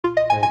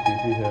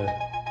here.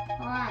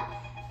 What?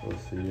 We'll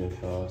see you in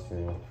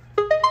Charleston.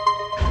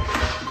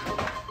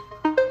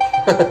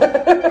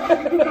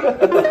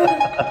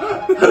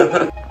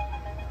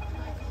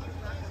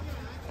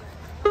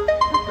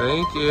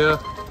 Thank you.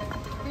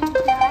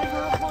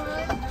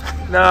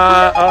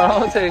 Nah,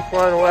 I'll take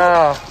one.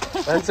 Wow,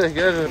 that's a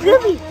good one.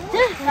 Really?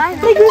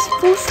 Look, this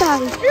full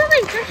size.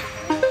 Really?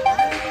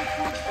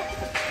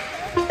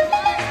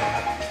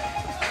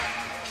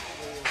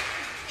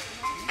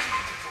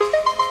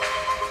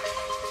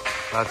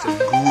 That's a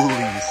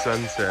ghouly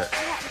sunset.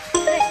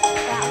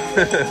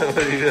 What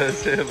are you gonna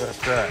say about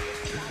that?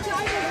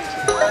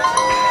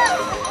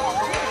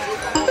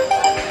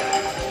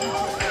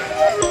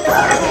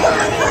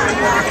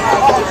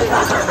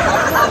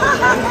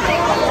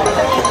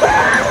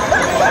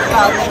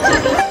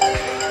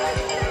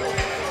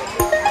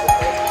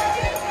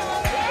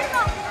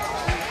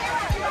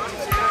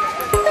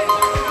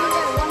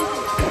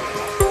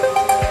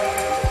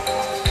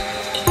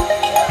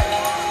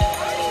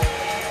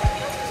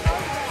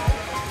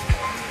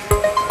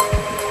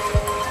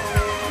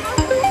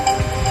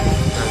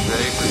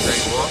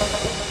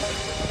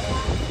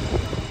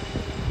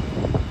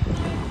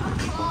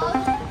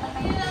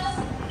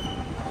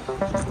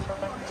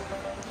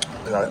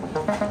 Got it.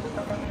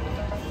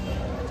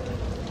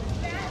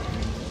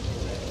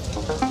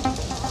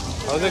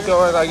 How's it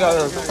going? I got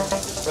a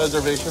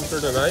reservation for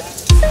tonight.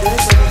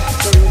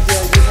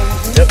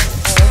 Yep.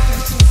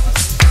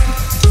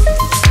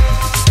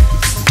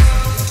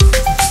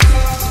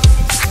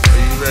 Are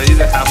you ready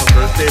to have a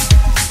birthday?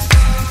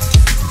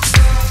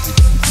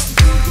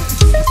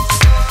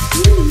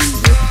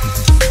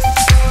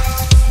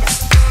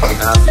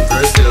 Happy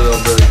birthday,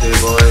 little birthday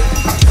boy.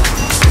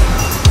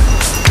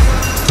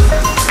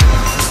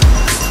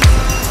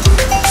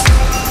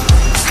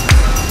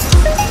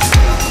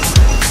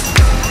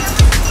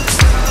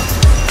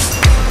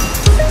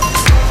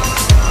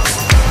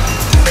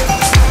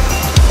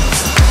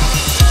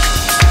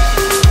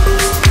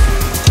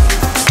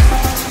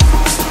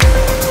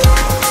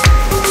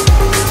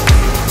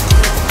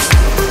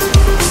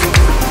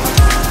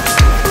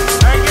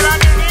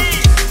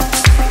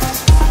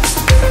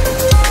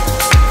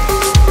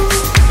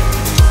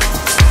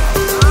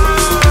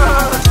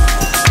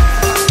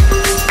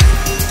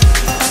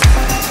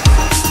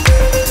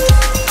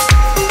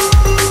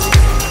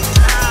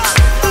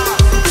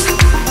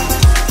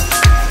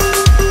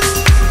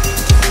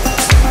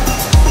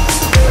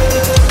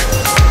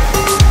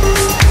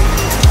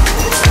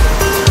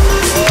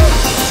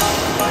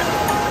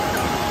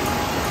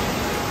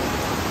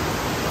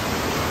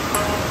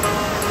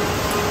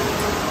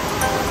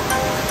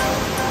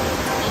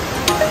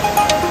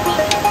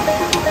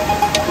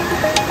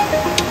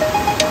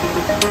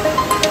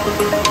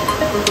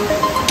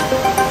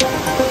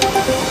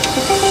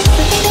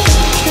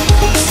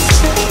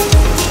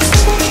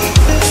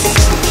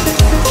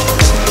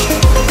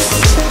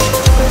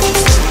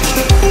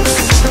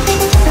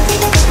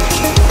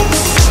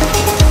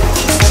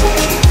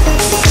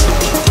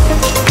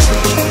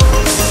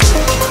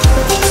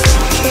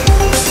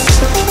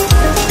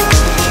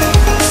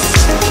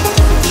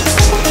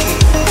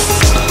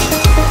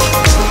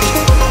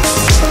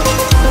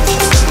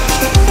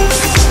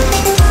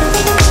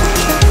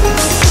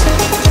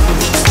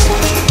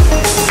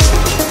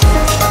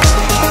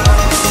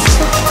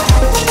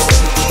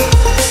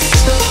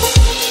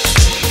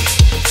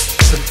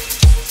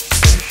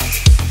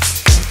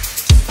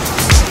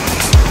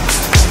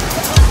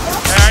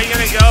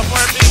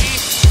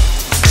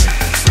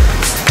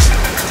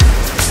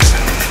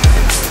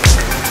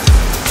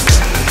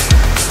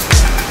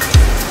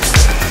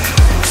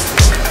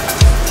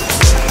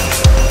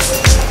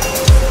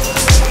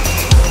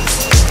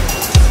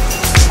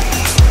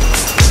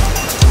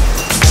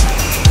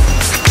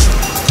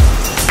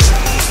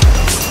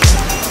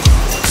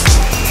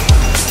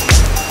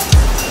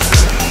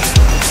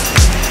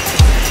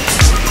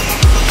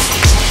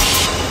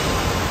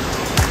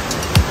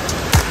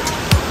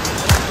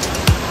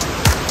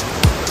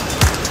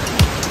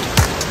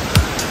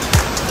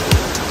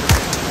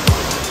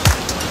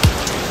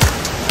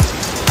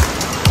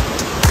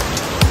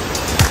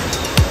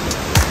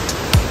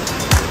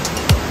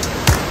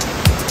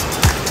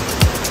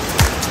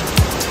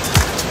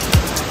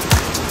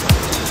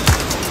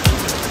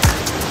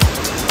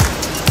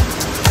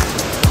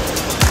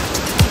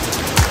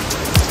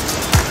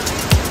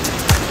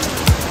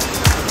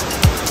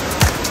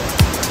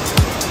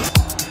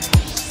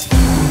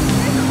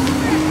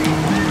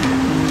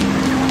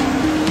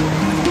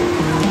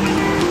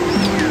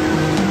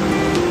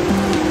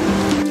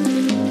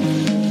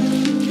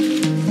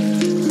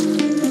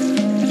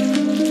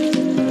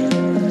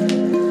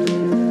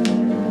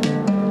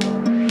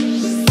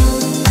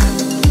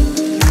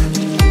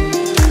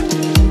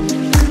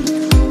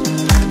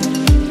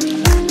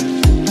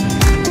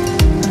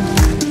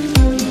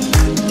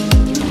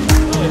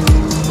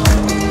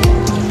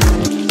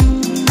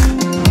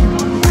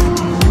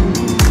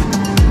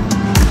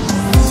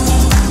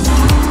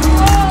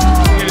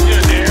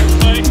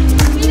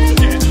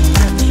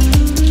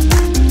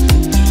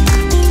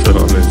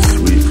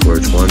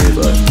 420,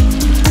 but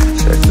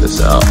check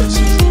this out. This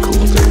is the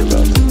cool thing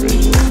about the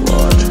Green Wolf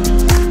Lodge.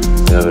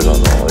 You have it on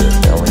all your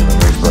family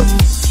members, but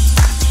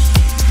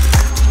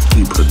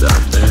you put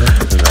that there,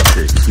 and that's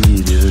your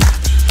key, dude.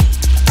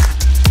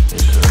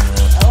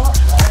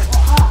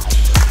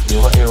 You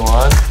want your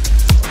wand?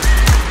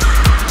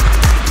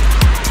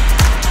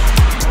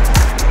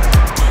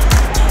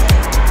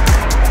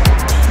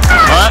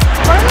 What?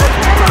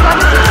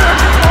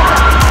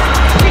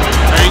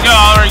 There you go,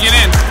 Oliver, get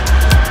in.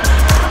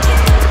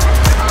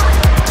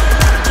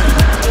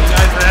 You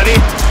guys ready?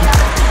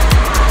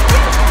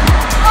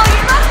 Oh,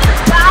 you're not gonna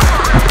stop.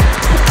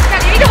 Yeah,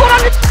 you need to hold on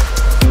to.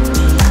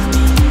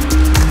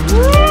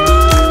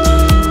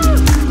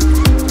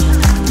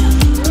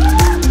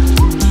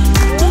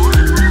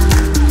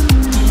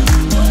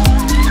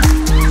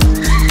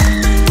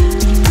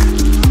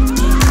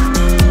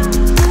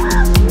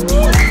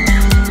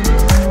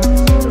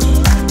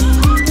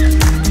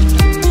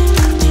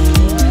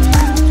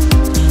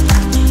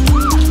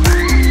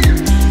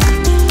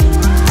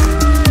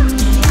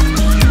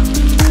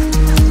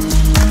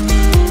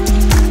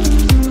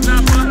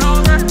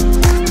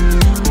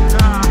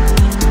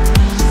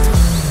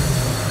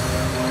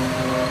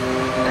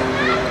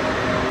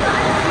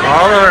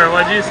 Oliver,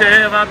 what did you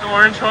say about the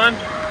orange one?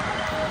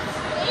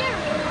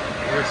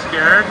 You're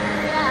scared?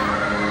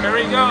 Yeah. Here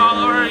we go,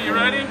 Oliver. You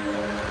ready?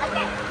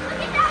 Okay,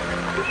 look at that.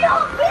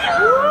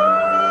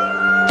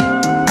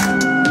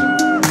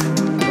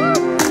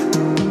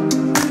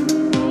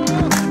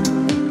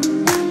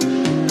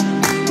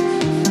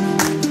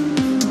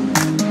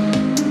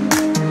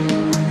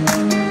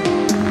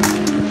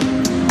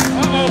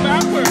 Uh-oh,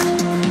 backwards.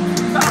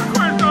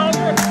 Backwards,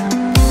 Oliver.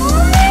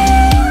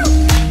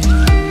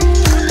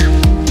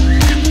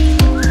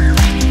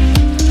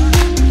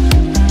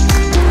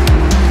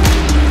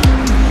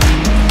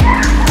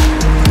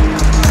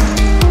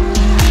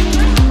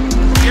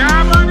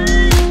 Yeah, buddy.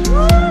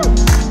 Woo!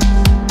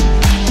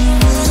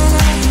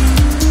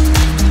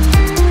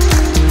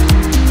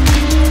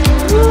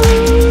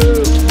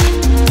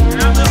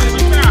 Yeah, Lily,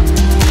 look back.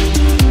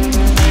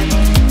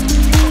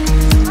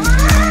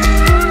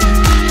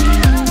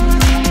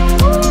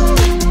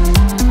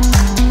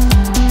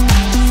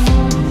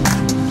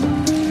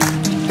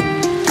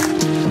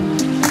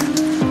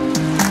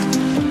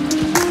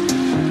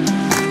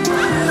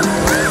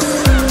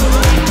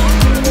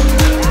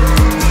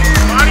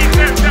 Body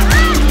tip, tip.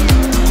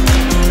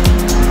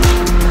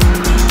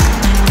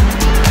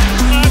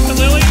 Back to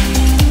Lily.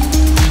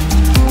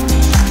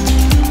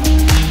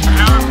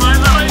 Have fun,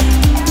 Lily.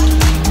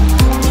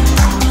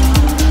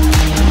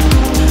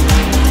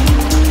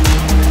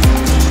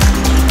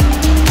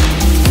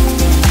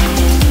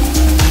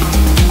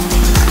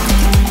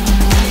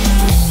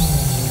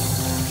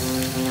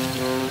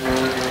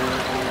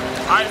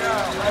 I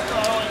know, that's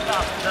all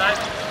enough, okay?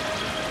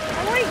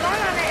 I've already gone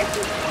on it. It's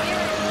just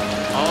weird.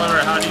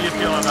 Oliver, how do you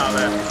feel about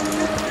this?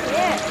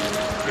 Yeah.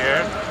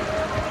 Scared?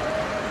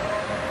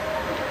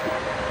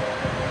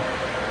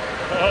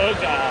 Oh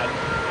God.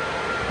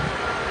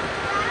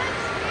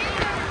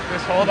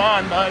 Just hold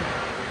on, bud.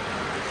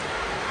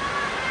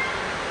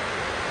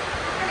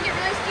 It's gonna get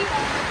really steep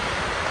on it.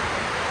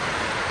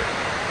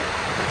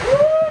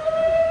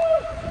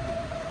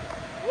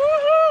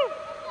 Woohoo!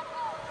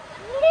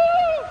 Woo!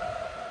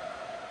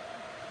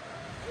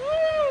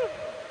 Woo!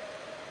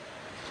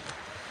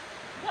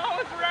 That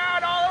was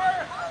rad,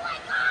 Oliver! Oh my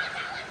god,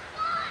 that was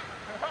fun!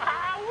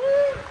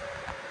 Woo!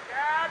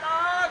 Yeah,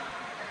 dog!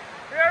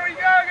 Here we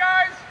go,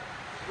 guys!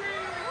 Woo!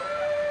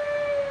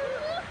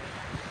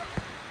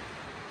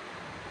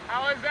 How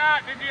was that?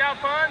 Did you have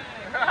fun?